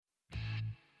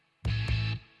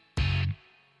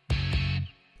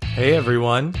Hey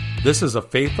everyone, this is a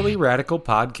Faithfully Radical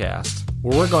podcast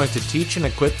where we're going to teach and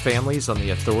equip families on the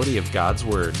authority of God's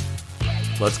Word.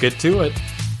 Let's get to it.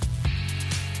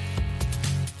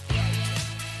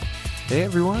 Hey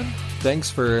everyone,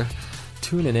 thanks for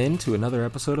tuning in to another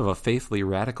episode of a Faithfully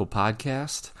Radical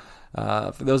podcast.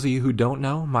 For those of you who don't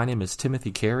know, my name is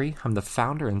Timothy Carey. I'm the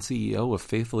founder and CEO of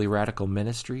Faithfully Radical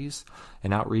Ministries,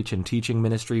 an outreach and teaching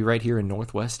ministry right here in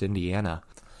Northwest Indiana.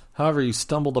 However you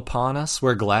stumbled upon us,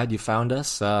 we're glad you found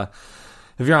us.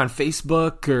 If you're on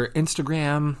Facebook or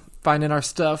Instagram finding our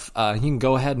stuff, you can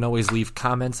go ahead and always leave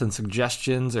comments and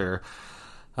suggestions or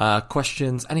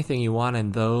questions, anything you want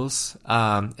in those.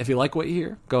 If you like what you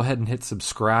hear, go ahead and hit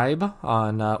subscribe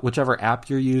on whichever app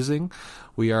you're using.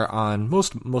 We are on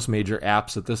most major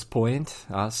apps at this point,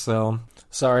 so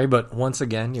sorry, but once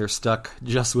again, you're stuck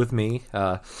just with me.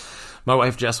 My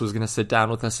wife Jess was going to sit down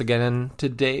with us again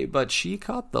today, but she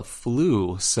caught the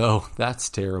flu, so that's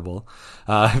terrible.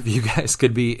 If you guys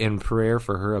could be in prayer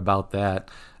for her about that,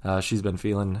 she's been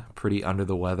feeling pretty under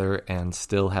the weather and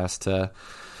still has to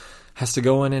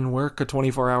go in and work a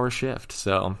 24-hour shift,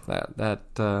 so that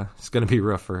is going to be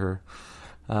rough for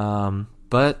her.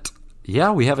 But yeah,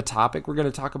 we have a topic we're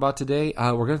going to talk about today.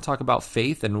 We're going to talk about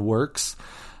faith and works,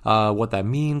 what that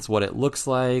means, what it looks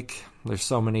like. There's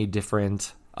so many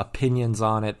different opinions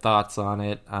on it, thoughts on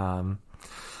it.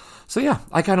 So yeah,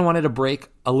 I kind of wanted to break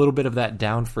a little bit of that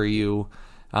down for you,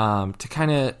 to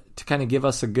kind of give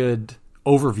us a good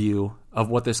overview of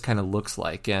what this kind of looks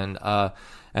like, and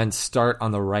start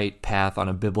on the right path, on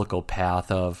a biblical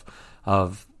path of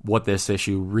what this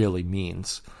issue really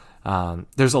means.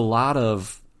 There's a lot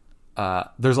of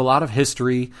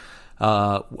history,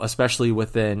 especially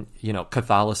within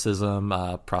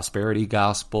Catholicism, prosperity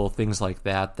gospel, things like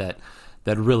that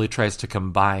really tries to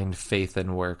combine faith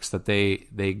and works, that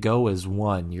they go as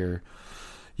one.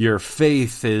 Your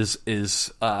faith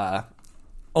is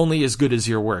only as good as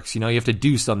your works. You have to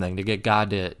do something to get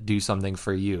God to do something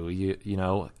for you.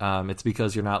 It's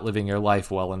because you're not living your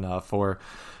life well enough, or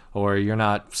you're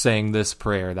not saying this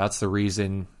prayer. That's the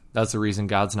reason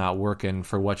God's not working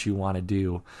for what you want to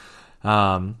do.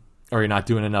 Or you're not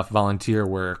doing enough volunteer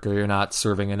work, or you're not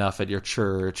serving enough at your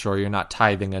church, or you're not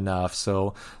tithing enough.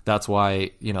 So that's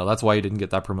why you didn't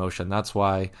get that promotion. That's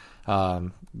why,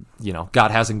 God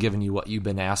hasn't given you what you've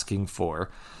been asking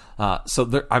for. So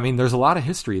there's a lot of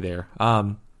history there.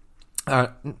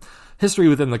 History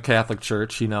within the Catholic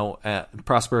Church,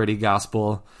 prosperity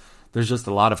gospel, there's just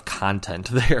a lot of content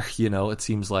there. It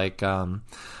seems like,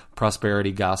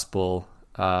 prosperity gospel,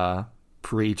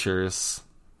 preachers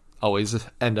always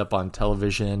end up on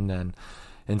television and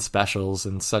in specials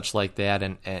and such like that,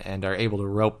 and are able to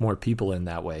rope more people in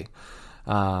that way.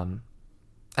 And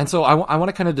so I want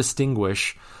to kind of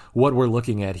distinguish what we're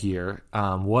looking at here.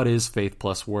 What is faith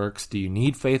plus works? Do you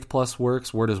need faith plus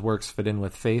works? Where does works fit in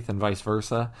with faith, and vice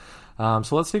versa?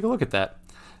 So let's take a look at that.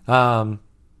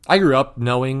 I grew up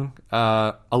knowing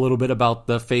a little bit about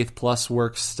the faith plus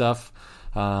works stuff.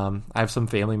 I have some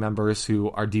family members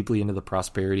who are deeply into the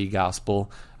prosperity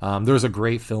gospel. There was a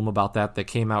great film about that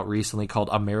came out recently called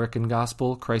American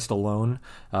Gospel, Christ Alone.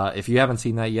 If you haven't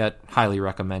seen that yet, highly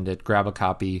recommend it. Grab a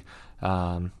copy.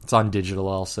 It's on digital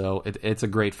also. It's a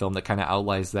great film that kind of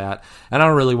outlines that. And I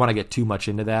don't really want to get too much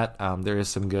into that. There is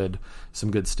some good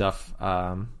stuff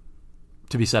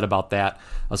to be said about that,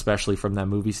 especially from that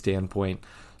movie standpoint.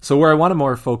 So where I want to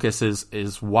more focus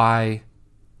is why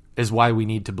we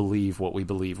need to believe what we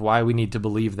believe, why we need to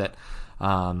believe that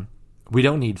we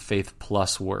don't need faith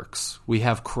plus works. We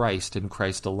have Christ and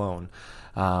Christ alone.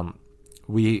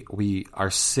 We are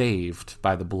saved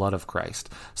by the blood of Christ.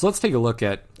 So let's take a look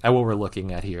at what we're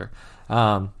looking at here.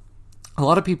 A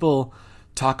lot of people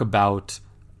talk about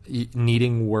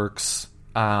needing works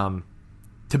to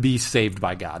be saved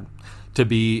by God, to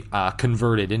be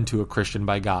converted into a Christian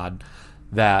by God,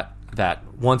 that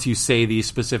once you do these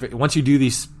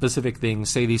specific things,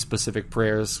 say these specific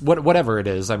prayers, whatever it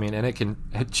is, and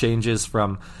it changes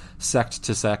from sect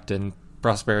to sect and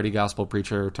prosperity gospel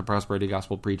preacher to prosperity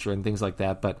gospel preacher and things like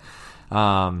that. But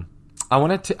I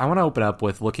want to open up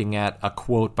with looking at a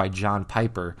quote by John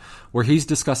Piper, where he's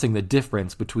discussing the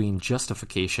difference between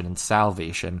justification and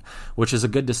salvation, which is a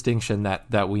good distinction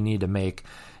that we need to make.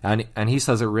 And he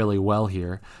says it really well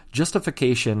here.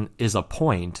 Justification is a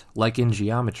point, like in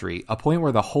geometry, a point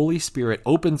where the Holy Spirit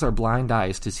opens our blind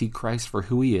eyes to see Christ for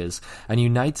who he is and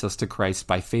unites us to Christ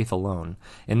by faith alone.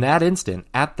 In that instant,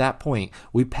 at that point,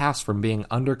 we pass from being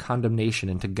under condemnation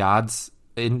into God's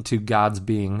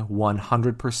being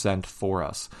 100% for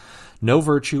us. No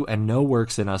virtue and no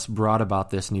works in us brought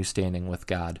about this new standing with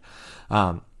God.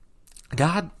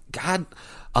 God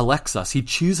elects us. He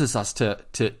chooses us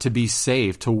to be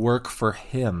saved, to work for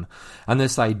him. And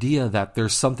this idea that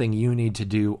there's something you need to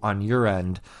do on your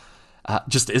end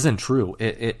just isn't true.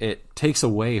 It takes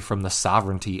away from the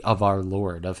sovereignty of our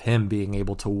Lord, of him being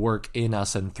able to work in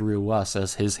us and through us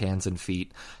as his hands and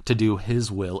feet to do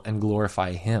his will and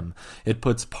glorify him. It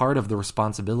puts part of the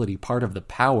responsibility, part of the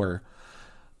power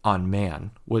on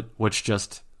man, which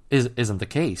just isn't the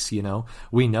case.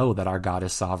 We know that our God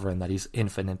is sovereign, that he's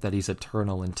infinite, that he's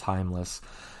eternal and timeless.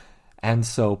 And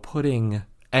so putting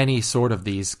any sort of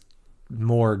these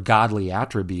more godly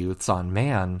attributes on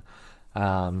man,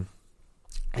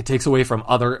 it takes away from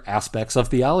other aspects of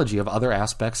theology, of other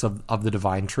aspects of the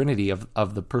divine Trinity,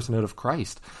 of the personhood of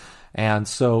Christ. And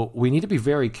so we need to be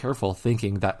very careful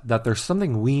thinking that there's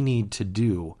something we need to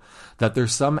do, that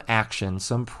there's some action,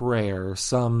 some prayer,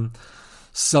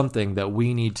 something that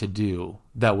we need to do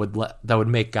that would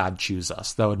make God choose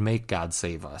us, that would make God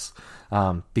save us,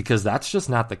 because that's just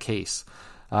not the case.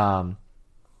 John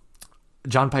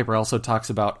Piper also talks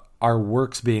about our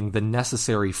works being the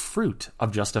necessary fruit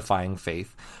of justifying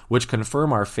faith, which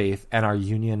confirm our faith and our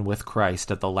union with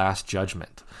Christ at the last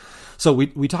judgment. So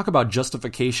we talk about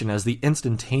justification as the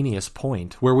instantaneous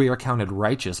point where we are counted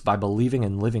righteous by believing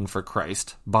and living for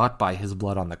Christ, bought by his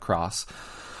blood on the cross.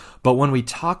 But when we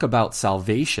talk about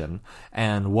salvation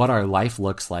and what our life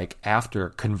looks like after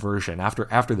conversion,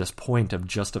 after this point of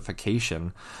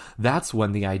justification, that's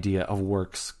when the idea of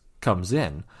works comes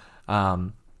in.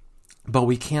 But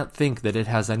we can't think that it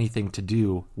has anything to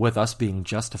do with us being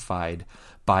justified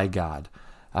by God.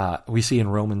 We see in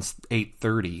Romans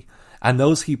 8:30, and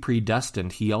those he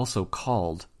predestined, he also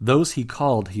called. Those he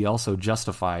called, he also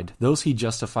justified. Those he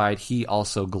justified, he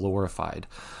also glorified.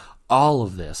 All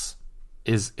of this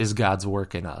is God's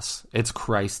work in us. It's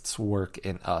Christ's work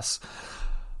in us.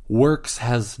 Works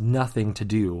has nothing to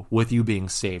do with you being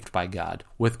saved by God,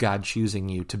 with God choosing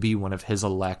you to be one of his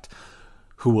elect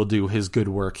who will do his good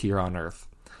work here on earth.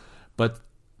 But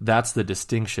that's the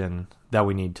distinction that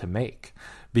we need to make,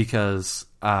 because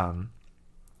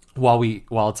while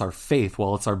it's our faith,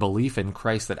 while it's our belief in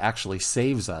Christ that actually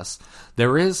saves us,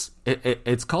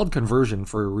 it's called conversion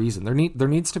for a reason. There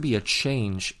needs to be a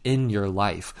change in your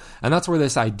life, and that's where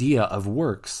this idea of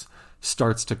works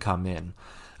starts to come in.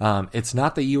 It's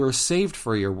not that you are saved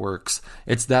for your works.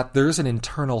 It's that there's an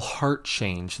internal heart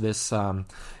change,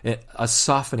 a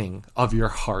softening of your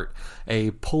heart,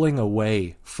 a pulling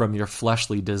away from your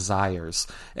fleshly desires,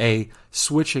 a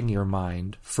switching your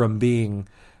mind from being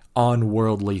on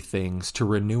worldly things to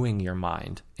renewing your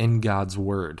mind in God's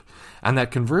word. And that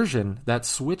conversion, that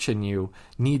switch in you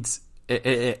needs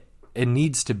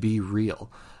to be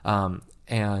real.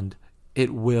 And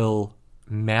it will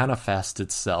manifest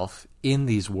itself in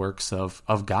these works of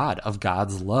God, of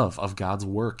God's love, of God's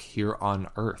work here on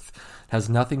earth. It has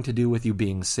nothing to do with you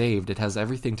being saved. It has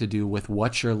everything to do with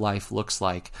what your life looks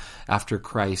like after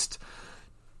Christ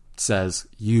says,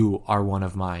 you are one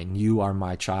of mine, you are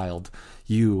my child,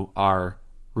 you are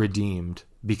redeemed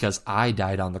because I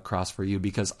died on the cross for you,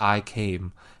 because I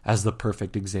came as the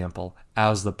perfect example,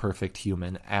 as the perfect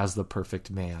human, as the perfect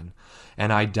man,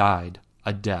 and I died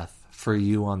a death for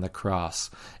you on the cross.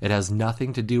 It has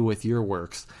nothing to do with your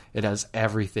works. It has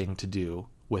everything to do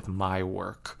with my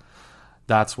work.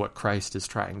 That's what Christ is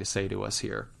trying to say to us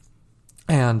here.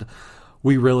 And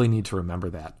we really need to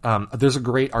remember that. There's a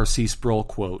great R.C. Sproul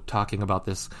quote talking about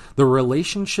this. The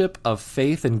relationship of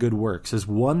faith and good works is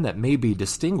one that may be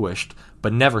distinguished,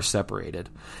 but never separated.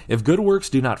 If good works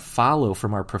do not follow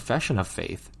from our profession of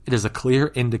faith, it is a clear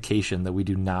indication that we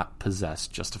do not possess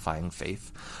justifying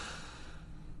faith.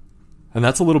 And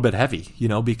that's a little bit heavy,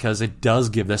 because it does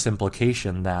give this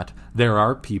implication that there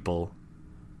are people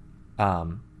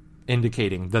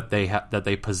indicating that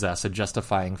they possess a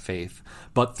justifying faith,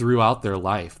 but throughout their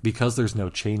life, because there's no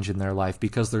change in their life,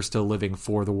 because they're still living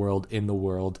for the world, in the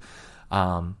world,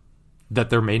 that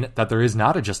there is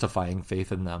not a justifying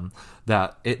faith in them,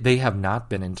 that they have not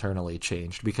been internally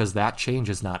changed, because that change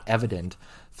is not evident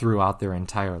throughout their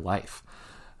entire life.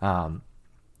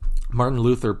 Martin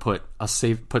Luther put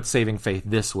saving faith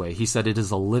this way. He said, "It is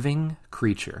a living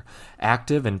creature,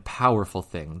 active and powerful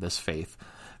thing, this faith.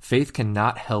 Faith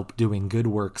cannot help doing good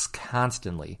works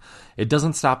constantly. It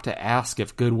doesn't stop to ask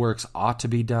if good works ought to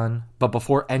be done, but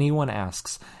before anyone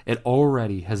asks, it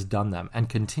already has done them and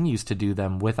continues to do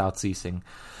them without ceasing.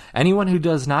 Anyone who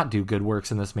does not do good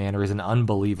works in this manner is an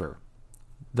unbeliever.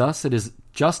 Thus it is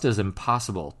just as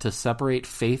impossible to separate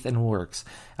faith and works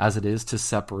as it is to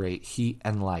separate heat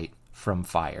and light from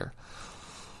fire."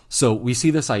 So we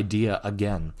see this idea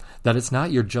again, that it's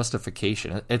not your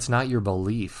justification, it's not your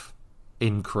belief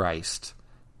in Christ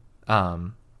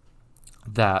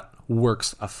that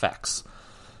works affects.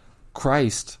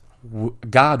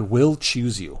 God will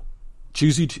choose you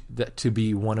to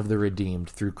be one of the redeemed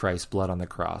through Christ's blood on the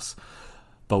cross.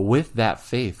 But with that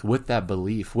faith, with that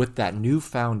belief, with that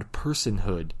newfound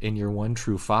personhood in your one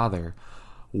true Father,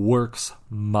 works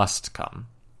must come.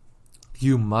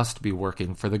 You must be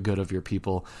working for the good of your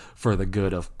people, for the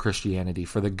good of Christianity,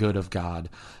 for the good of God,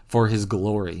 for His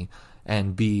glory,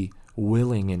 and be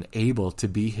willing and able to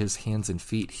be His hands and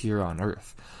feet here on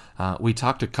earth. We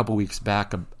talked a couple weeks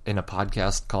back in a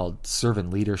podcast called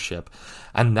Servant Leadership,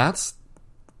 and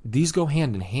these go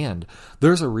hand in hand.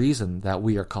 There's a reason that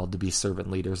we are called to be servant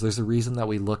leaders. There's a reason that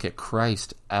we look at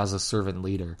Christ as a servant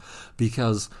leader,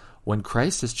 because when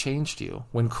Christ has changed you,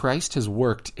 when Christ has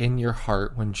worked in your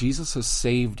heart, when Jesus has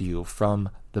saved you from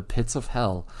the pits of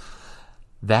hell,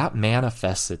 that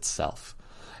manifests itself.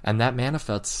 And that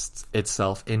manifests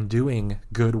itself in doing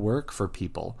good work for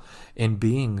people, in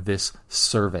being this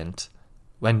servant.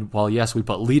 And while, yes, we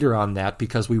put leader on that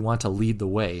because we want to lead the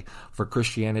way. For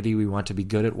Christianity, we want to be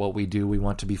good at what we do. We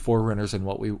want to be forerunners in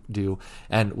what we do.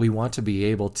 And we want to be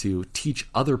able to teach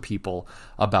other people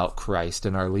about Christ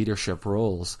in our leadership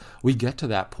roles. We get to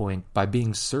that point by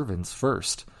being servants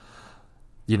first.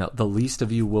 The least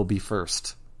of you will be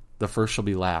first. The first shall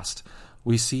be last.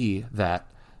 We see that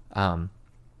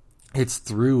it's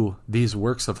through these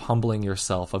works of humbling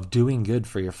yourself, of doing good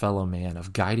for your fellow man,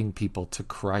 of guiding people to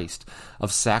Christ,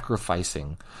 of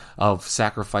sacrificing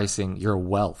your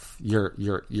wealth,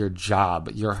 your job,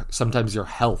 sometimes your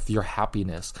health, your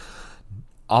happiness.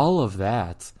 All of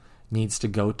that needs to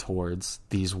go towards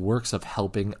these works of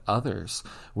helping others.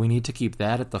 We need to keep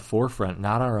that at the forefront,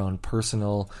 not our own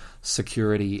personal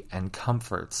security and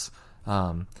comforts.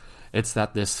 It's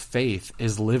that this faith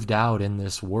is lived out in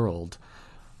this world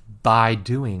by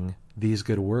doing these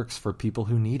good works for people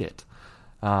who need it.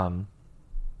 And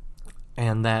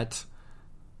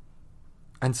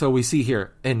so we see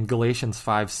here in Galatians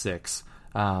 5:6,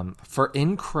 for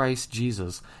in Christ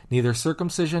Jesus, neither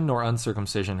circumcision nor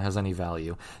uncircumcision has any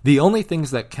value. The only thing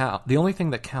that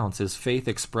counts is faith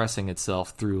expressing itself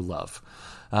through love.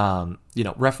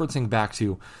 Referencing back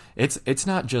to, it's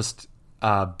not just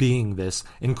being this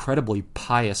incredibly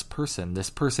pious person,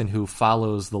 this person who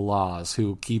follows the laws,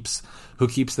 who keeps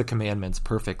the commandments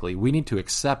perfectly. We need to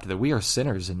accept that we are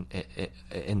sinners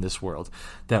in this world,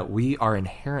 that we are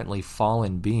inherently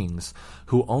fallen beings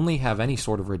who only have any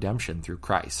sort of redemption through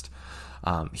Christ.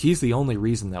 He's the only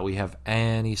reason that we have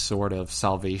any sort of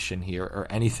salvation here or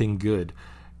anything good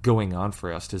going on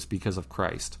for us is because of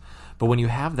Christ. But when you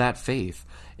have that faith,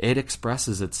 it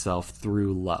expresses itself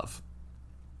through love.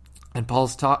 And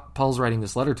Paul's writing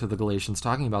this letter to the Galatians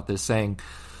talking about this, saying,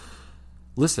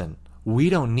 listen, we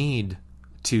don't need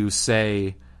to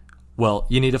say, well,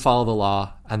 you need to follow the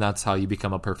law, and that's how you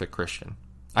become a perfect Christian.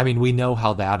 I mean, we know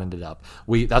how that ended up.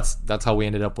 That's how we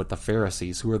ended up with the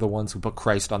Pharisees, who were the ones who put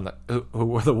Christ who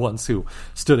were the ones who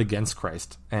stood against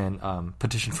Christ and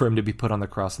petitioned for him to be put on the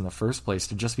cross in the first place.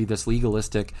 To just be this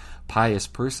legalistic, pious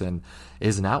person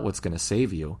is not what's going to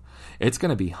save you. It's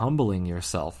going to be humbling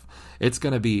yourself. It's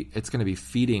going to be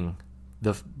feeding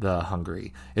the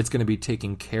hungry. It's going to be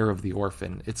taking care of the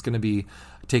orphan. It's going to be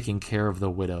taking care of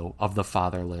the widow, of the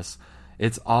fatherless.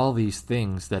 It's all these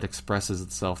things that expresses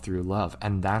itself through love.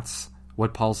 And that's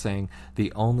what Paul's saying.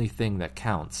 The only thing that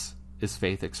counts is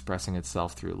faith expressing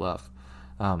itself through love.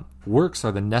 Works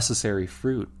are the necessary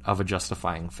fruit of a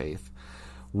justifying faith.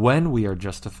 When we are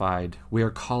justified, we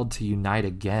are called to unite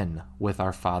again with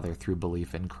our Father through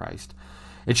belief in Christ.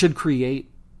 It should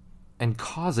create and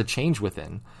cause a change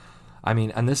within. I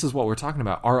mean, and this is what we're talking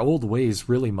about. Our old ways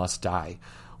really must die.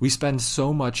 We spend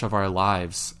so much of our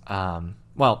lives,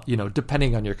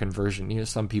 depending on your conversion,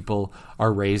 some people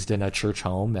are raised in a church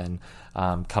home and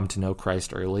come to know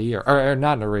Christ early, or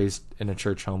not raised in a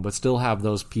church home, but still have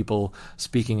those people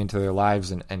speaking into their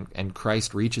lives, and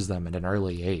Christ reaches them at an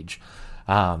early age.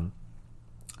 But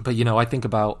I think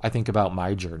about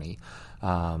my journey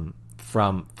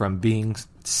from being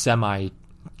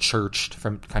semi-churched,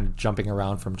 from kind of jumping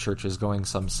around from churches, going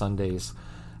some Sundays,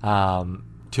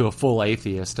 to a full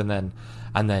atheist, and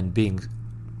then being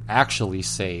actually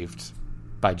saved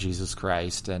by Jesus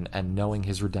Christ and knowing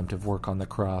his redemptive work on the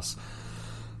cross.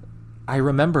 I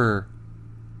remember,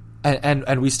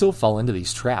 and we still fall into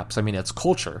these traps. I mean, it's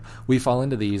culture. We fall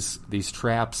into these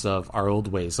traps of our old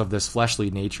ways, of this fleshly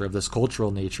nature, of this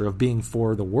cultural nature, of being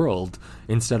for the world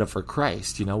instead of for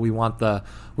Christ. We want the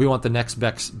next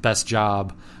best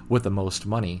job with the most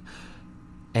money.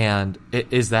 And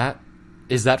is that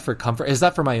for comfort? Is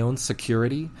that for my own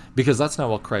security? Because that's not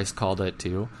what Christ called us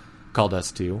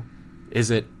to. Is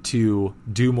it to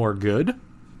do more good?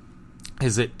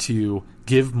 Is it to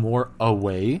give more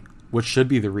away, which should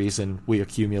be the reason we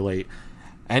accumulate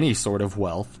any sort of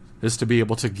wealth, is to be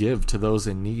able to give to those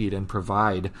in need and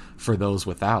provide for those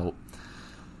without.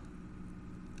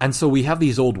 And so we have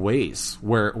these old ways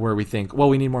where we think, well,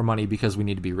 we need more money because we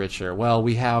need to be richer. Well,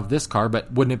 we have this car,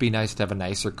 but wouldn't it be nice to have a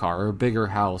nicer car or a bigger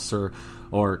house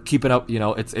or keep it up?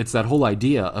 It's that whole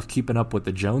idea of keeping up with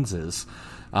the Joneses.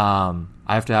 I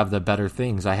have to have the better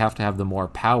things. I have to have the more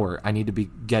power. I need to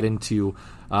get into,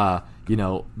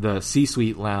 the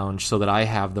C-suite lounge so that I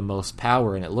have the most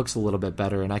power and it looks a little bit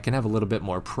better and I can have a little bit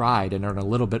more pride and earn a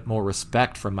little bit more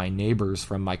respect from my neighbors,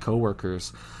 from my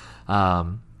coworkers.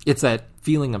 It's that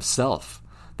feeling of self,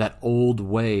 that old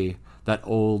way, that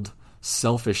old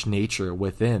selfish nature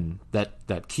within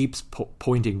that keeps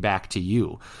pointing back to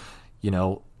you,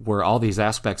 where all these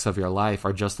aspects of your life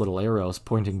are just little arrows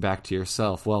pointing back to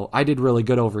yourself. Well, I did really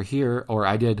good over here, or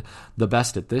I did the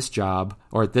best at this job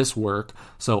or at this work,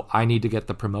 so I need to get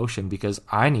the promotion because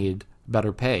I need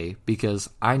better pay, because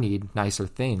I need nicer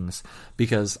things,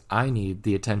 because I need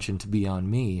the attention to be on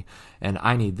me, and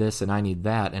I need this and I need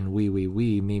that, and we,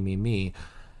 me.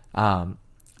 And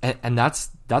that's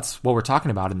what we're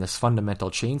talking about in this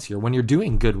fundamental change here. When you're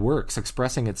doing good works,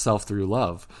 expressing itself through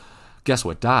love, guess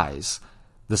what dies?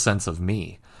 The sense of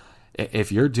me.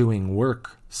 If you're doing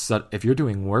work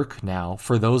now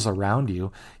for those around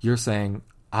you, you're saying,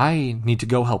 I need to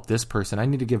go help this person. I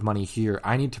need to give money here.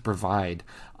 I need to provide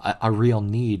a real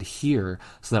need here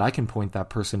so that I can point that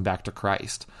person back to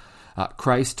Christ.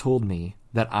 Christ told me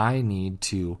that I need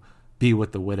to be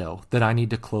with the widow, that I need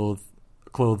to clothe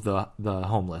the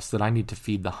homeless, that I need to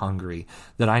feed the hungry,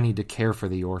 that I need to care for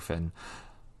the orphan.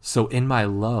 So in my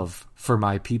love for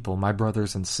my people, my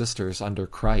brothers and sisters under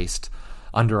Christ,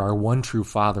 under our one true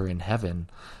Father in heaven,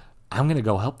 I'm going to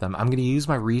go help them. I'm going to use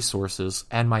my resources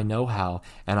and my know-how,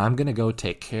 and I'm going to go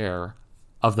take care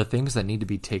of the things that need to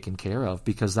be taken care of,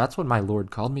 because that's what my Lord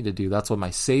called me to do. That's what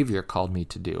my Savior called me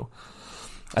to do.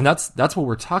 And that's what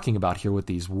we're talking about here with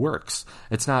these works.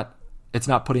 It's not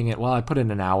putting it, well, I put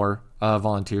in an hour of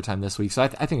volunteer time this week, so I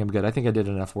think I'm good. I think I did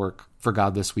enough work for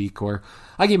God this week, or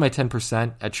I gave my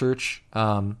 10% at church.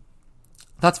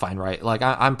 That's fine, right? Like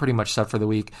I'm pretty much set for the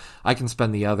week. I can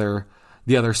spend the other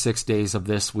 6 days of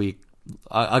this week,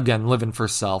 again, living for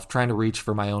self, trying to reach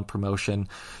for my own promotion,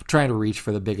 trying to reach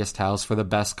for the biggest house, for the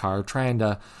best car, trying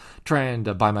to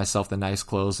buy myself the nice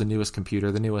clothes, the newest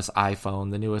computer, the newest iPhone,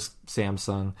 the newest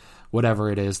Samsung,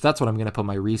 whatever it is. That's what I'm going to put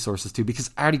my resources to,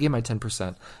 because I already gave my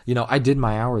 10%. I did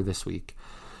my hour this week.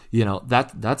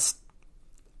 That's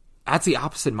the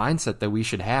opposite mindset that we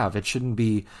should have. It shouldn't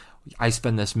be, I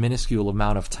spend this minuscule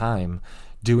amount of time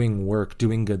doing work,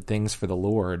 doing good things for the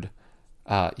Lord.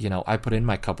 I put in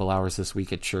my couple hours this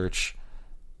week at church.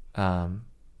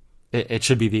 It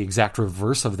should be the exact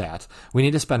reverse of that. We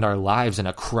need to spend our lives in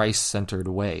a Christ-centered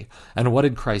way. And what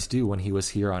did Christ do when he was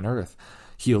here on earth?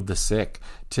 Healed the sick,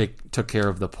 took care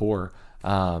of the poor,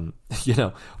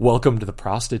 welcomed the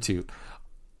prostitute,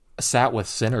 sat with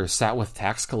sinners, sat with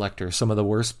tax collectors, some of the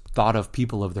worst thought of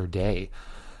people of their day.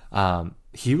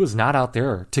 He was not out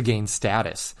there to gain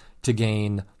status, to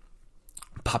gain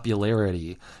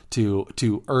popularity,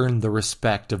 to earn the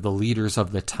respect of the leaders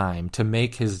of the time, to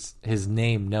make his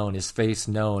name known, his face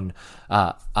known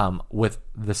with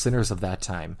the sinners of that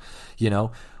time.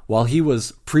 While he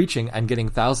was preaching and getting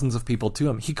thousands of people to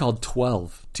him, he called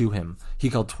 12 to him. He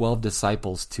called 12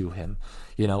 disciples to him.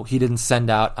 He didn't send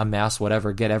out a mass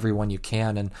whatever, get everyone you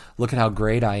can, and look at how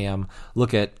great I am.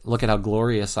 Look at how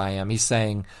glorious I am. He's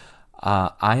saying,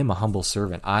 I am a humble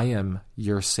servant. I am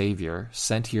your Savior,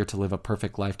 sent here to live a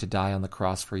perfect life, to die on the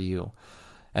cross for you.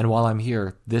 And while I'm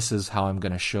here, this is how I'm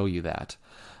going to show you that.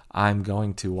 I'm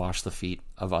going to wash the feet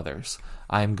of others.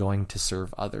 I'm going to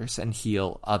serve others and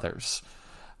heal others.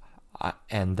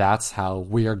 And that's how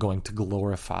we are going to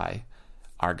glorify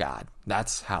our God.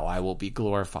 That's how I will be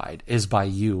glorified, is by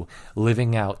you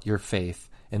living out your faith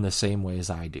in the same way as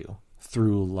I do,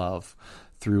 through love,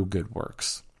 through good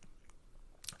works.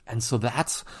 And so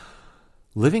that's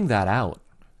living that out,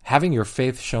 having your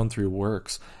faith shown through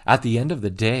works. At the end of the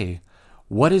day,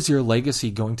 what is your legacy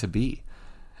going to be?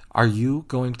 Are you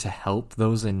going to help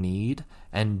those in need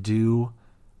and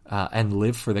and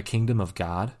live for the kingdom of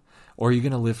God? Or are you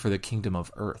going to live for the kingdom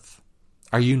of earth?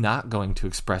 Are you not going to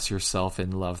express yourself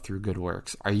in love through good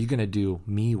works? Are you going to do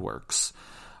me works?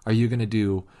 Are you going to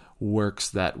do works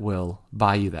that will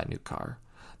buy you that new car,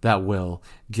 that will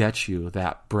get you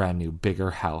that brand new,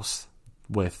 bigger house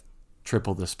with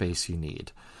triple the space you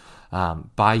need,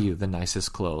 buy you the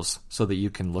nicest clothes so that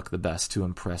you can look the best to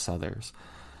impress others?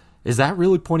 Is that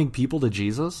really pointing people to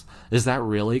Jesus? Is that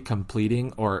really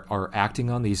completing or acting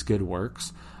on these good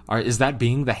works? Or is that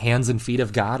being the hands and feet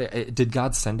of God? Did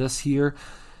God send us here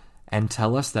and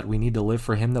tell us that we need to live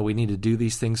for him, that we need to do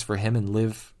these things for him and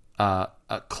live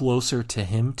closer to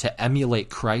him, to emulate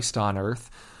Christ on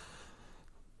earth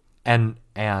and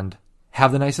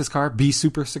have the nicest car, be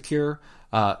super secure,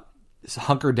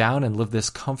 hunker down and live this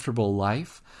comfortable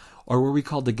life? Or were we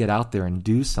called to get out there and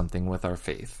do something with our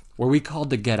faith? Were we called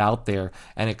to get out there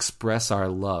and express our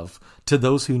love to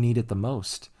those who need it the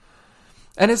most?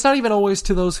 And it's not even always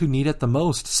to those who need it the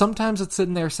most. Sometimes it's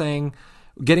sitting there saying,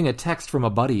 getting a text from a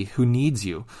buddy who needs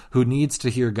you, who needs to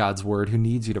hear God's word, who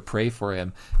needs you to pray for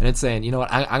him. And it's saying, you know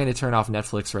what, I'm going to turn off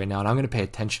Netflix right now and I'm going to pay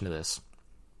attention to this.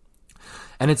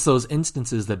 And it's those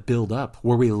instances that build up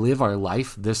where we live our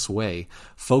life this way,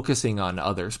 focusing on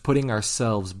others, putting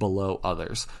ourselves below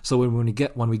others. So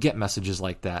when we get messages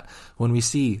like that, when we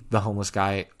see the homeless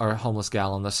guy or homeless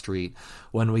gal on the street,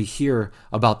 when we hear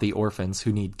about the orphans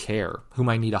who need care, who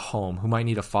might need a home, who might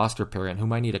need a foster parent, who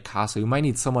might need a casa, who might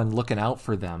need someone looking out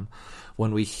for them,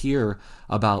 when we hear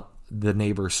about the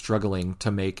neighbor struggling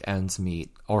to make ends meet,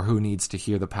 or who needs to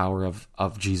hear the power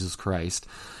of Jesus Christ,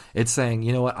 it's saying,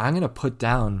 you know what, I'm going to put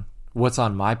down what's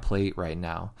on my plate right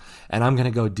now, and I'm going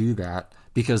to go do that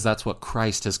because that's what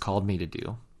Christ has called me to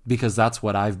do, because that's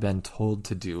what I've been told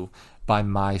to do by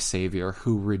my Savior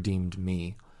who redeemed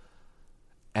me.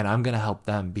 And I'm going to help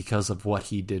them because of what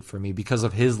he did for me, because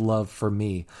of his love for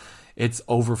me. It's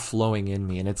overflowing in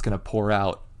me, and it's going to pour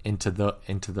out into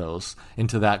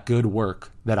that good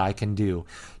work that I can do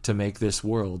to make this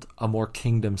world a more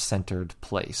kingdom-centered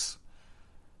place.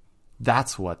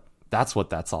 That's what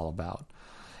that's all about.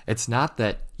 It's not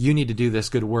that you need to do this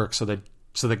good work so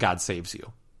that God saves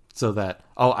you. So that,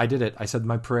 oh, I did it. I said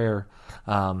my prayer.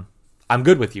 I'm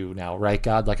good with you now, right,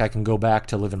 God? Like I can go back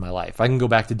to living my life. I can go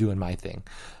back to doing my thing.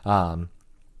 I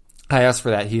asked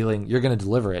for that healing. You're going to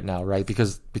deliver it now, right?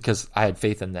 Because I had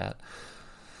faith in that.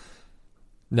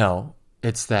 No,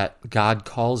 it's that God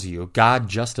calls you. God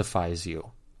justifies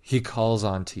you. He calls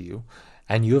onto you.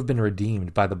 And you have been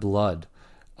redeemed by the blood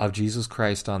of Jesus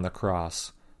Christ on the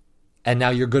cross. And now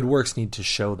your good works need to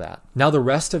show that. Now the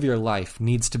rest of your life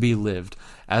needs to be lived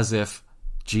as if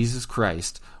Jesus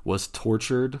Christ was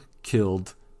tortured,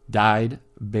 killed, died,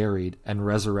 buried, and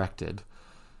resurrected.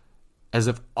 As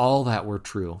if all that were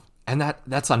true. And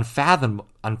that's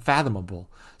unfathomable.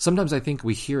 Sometimes I think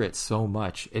we hear it so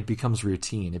much, it becomes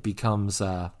routine. It becomes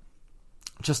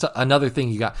just another thing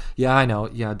you got. Yeah, I know.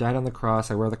 Yeah, I died on the cross.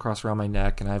 I wear the cross around my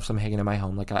neck, and I have some hanging in my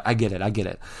home. Like, I get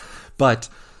it. But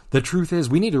the truth is,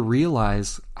 we need to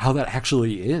realize how that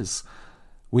actually is.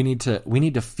 We need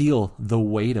to feel the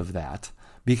weight of that,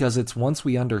 because it's once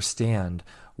we understand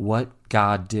what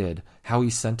God did, how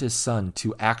he sent his son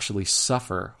to actually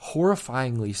suffer,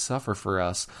 horrifyingly suffer for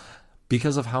us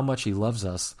because of how much he loves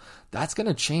us, that's going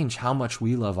to change how much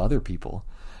we love other people.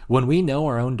 When we know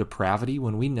our own depravity,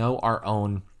 when we know our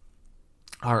own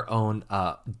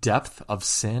depth of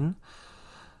sin,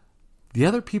 the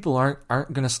other people aren't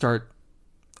going to start.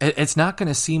 It's not going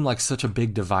to seem like such a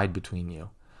big divide between you.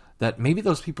 That maybe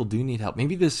those people do need help.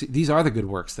 Maybe these are the good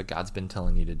works that God's been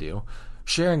telling you to do.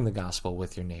 Sharing the gospel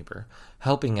with your neighbor,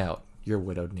 helping out your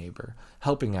widowed neighbor,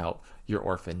 helping out your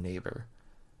orphan neighbor,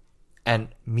 and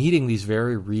meeting these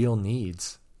very real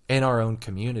needs in our own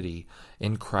community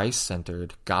in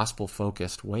Christ-centered,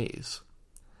 gospel-focused ways.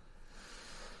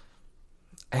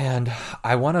 And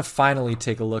I want to finally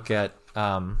take a look at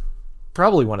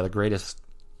probably one of the greatest,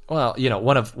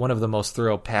 one of the most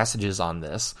thorough passages on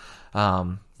this,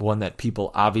 one that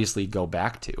people obviously go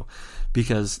back to,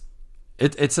 because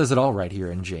it says it all right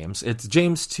here in James. It's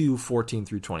James 2:14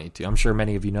 through 22. I'm sure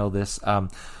many of you know this.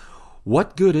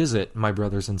 What good is it, my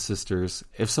brothers and sisters,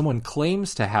 if someone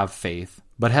claims to have faith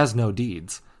but has no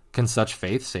deeds? Can such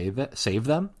faith save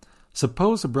them?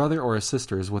 Suppose a brother or a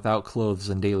sister is without clothes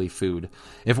and daily food.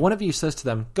 If one of you says to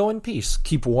them, "Go in peace,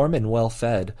 keep warm and well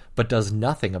fed," but does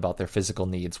nothing about their physical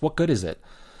needs, what good is it?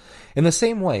 In the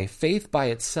same way, faith by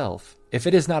itself, if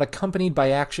it is not accompanied by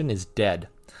action, is dead.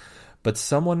 But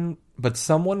someone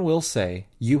will say,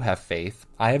 "You have faith,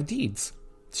 I have deeds."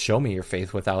 Show me your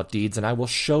faith without deeds, and I will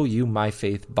show you my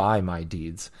faith by my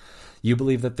deeds. You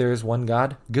believe that there is one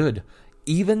God? Good.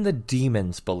 Even the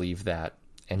demons believe that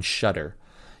and shudder.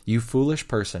 You foolish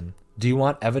person, do you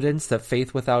want evidence that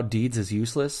faith without deeds is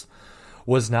useless?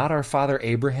 Was not our father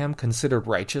Abraham considered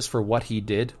righteous for what he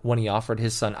did when he offered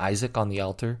his son Isaac on the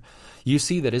altar? You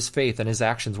see that his faith and his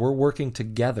actions were working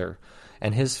together,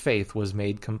 and his faith was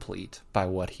made complete by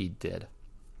what he did.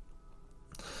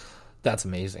 That's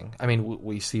amazing. I mean,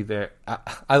 we see there.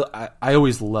 I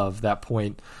always love that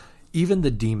point Even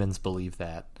the demons believe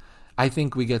that. I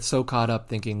think we get so caught up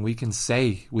thinking we can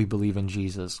say we believe in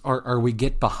Jesus, or we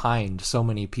get behind so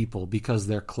many people because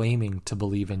they're claiming to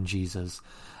believe in Jesus.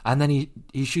 And then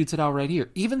he shoots it out right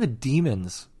here. Even the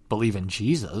demons believe in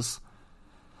Jesus.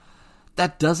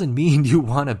 That doesn't mean you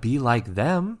want to be like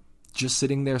them, just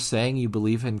sitting there saying you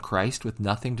believe in Christ with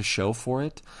nothing to show for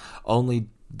it, only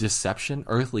deception,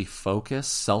 earthly focus,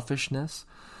 selfishness.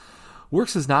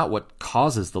 Works is not what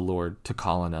causes the Lord to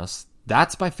call on us.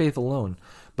 That's by faith alone.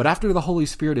 But after the Holy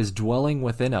Spirit is dwelling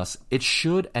within us, it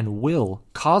should and will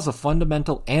cause a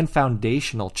fundamental and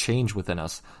foundational change within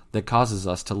us that causes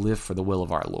us to live for the will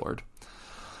of our Lord.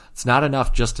 It's not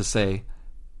enough just to say,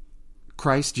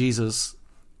 Christ Jesus,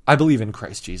 I believe in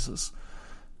Christ Jesus.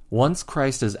 Once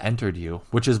Christ has entered you,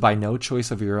 which is by no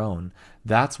choice of your own,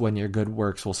 that's when your good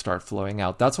works will start flowing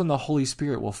out. That's when the Holy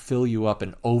Spirit will fill you up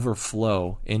and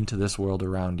overflow into this world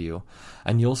around you.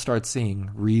 And you'll start seeing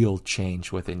real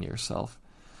change within yourself.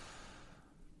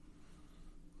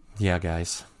 Yeah,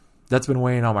 guys, that's been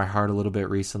weighing on my heart a little bit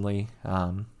recently.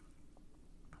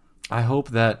 I hope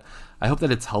that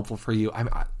it's helpful for you.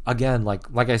 Again,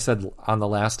 like I said on the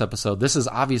last episode, this is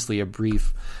obviously a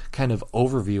brief kind of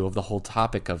overview of the whole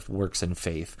topic of works and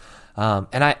faith.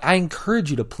 And I encourage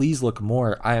you to please look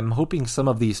more. I am hoping some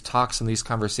of these talks and these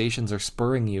conversations are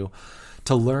spurring you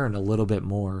to learn a little bit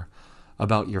more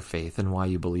about your faith and why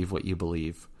you believe what you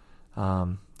believe.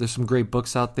 There's some great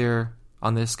books out there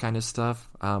on this kind of stuff.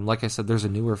 Like I said, there's a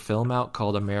newer film out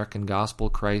called American Gospel,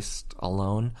 Christ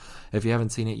Alone. If you haven't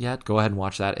seen it yet, go ahead and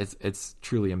watch that. It's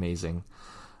truly amazing.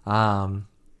 Yeah,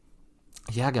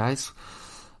 guys.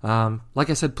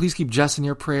 Like I said, please keep Jess in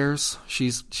your prayers.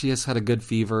 She has had a good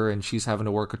fever, and she's having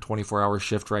to work a 24-hour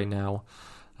shift right now.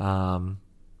 And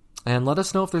let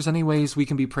us know if there's any ways we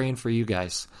can be praying for you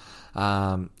guys.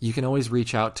 You can always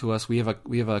reach out to us. We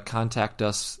have a contact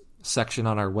us section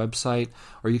on our website,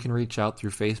 or you can reach out through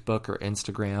Facebook or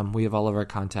Instagram. We have all of our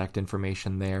contact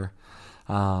information there.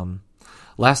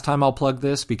 Last time I'll plug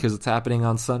this because it's happening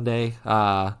on Sunday.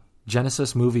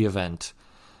 Genesis movie event.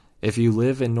 If you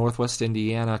live in Northwest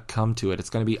Indiana, come to it.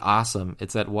 It's going to be awesome.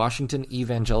 It's at Washington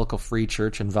Evangelical Free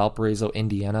Church in Valparaiso,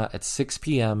 Indiana at 6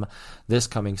 p.m. this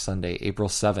coming Sunday, April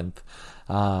 7th.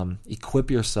 Equip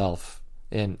yourself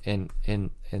in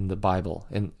the Bible.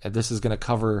 And this is going to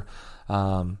cover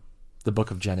the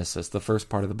book of Genesis, the first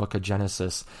part of the book of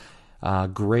Genesis.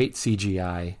 Great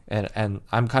CGI, and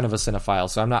I'm kind of a cinephile,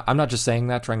 so I'm not just saying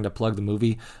that trying to plug the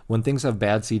movie. When things have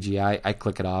bad CGI, I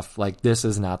click it off. Like, this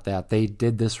is not that. They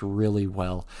did this really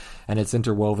well, and it's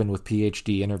interwoven with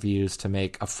PhD interviews to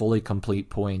make a fully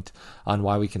complete point on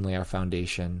why we can lay our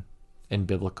foundation in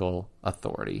biblical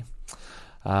authority.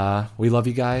 We love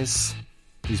you guys.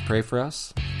 Please pray for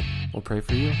us. We'll pray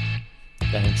for you.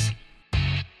 Thanks.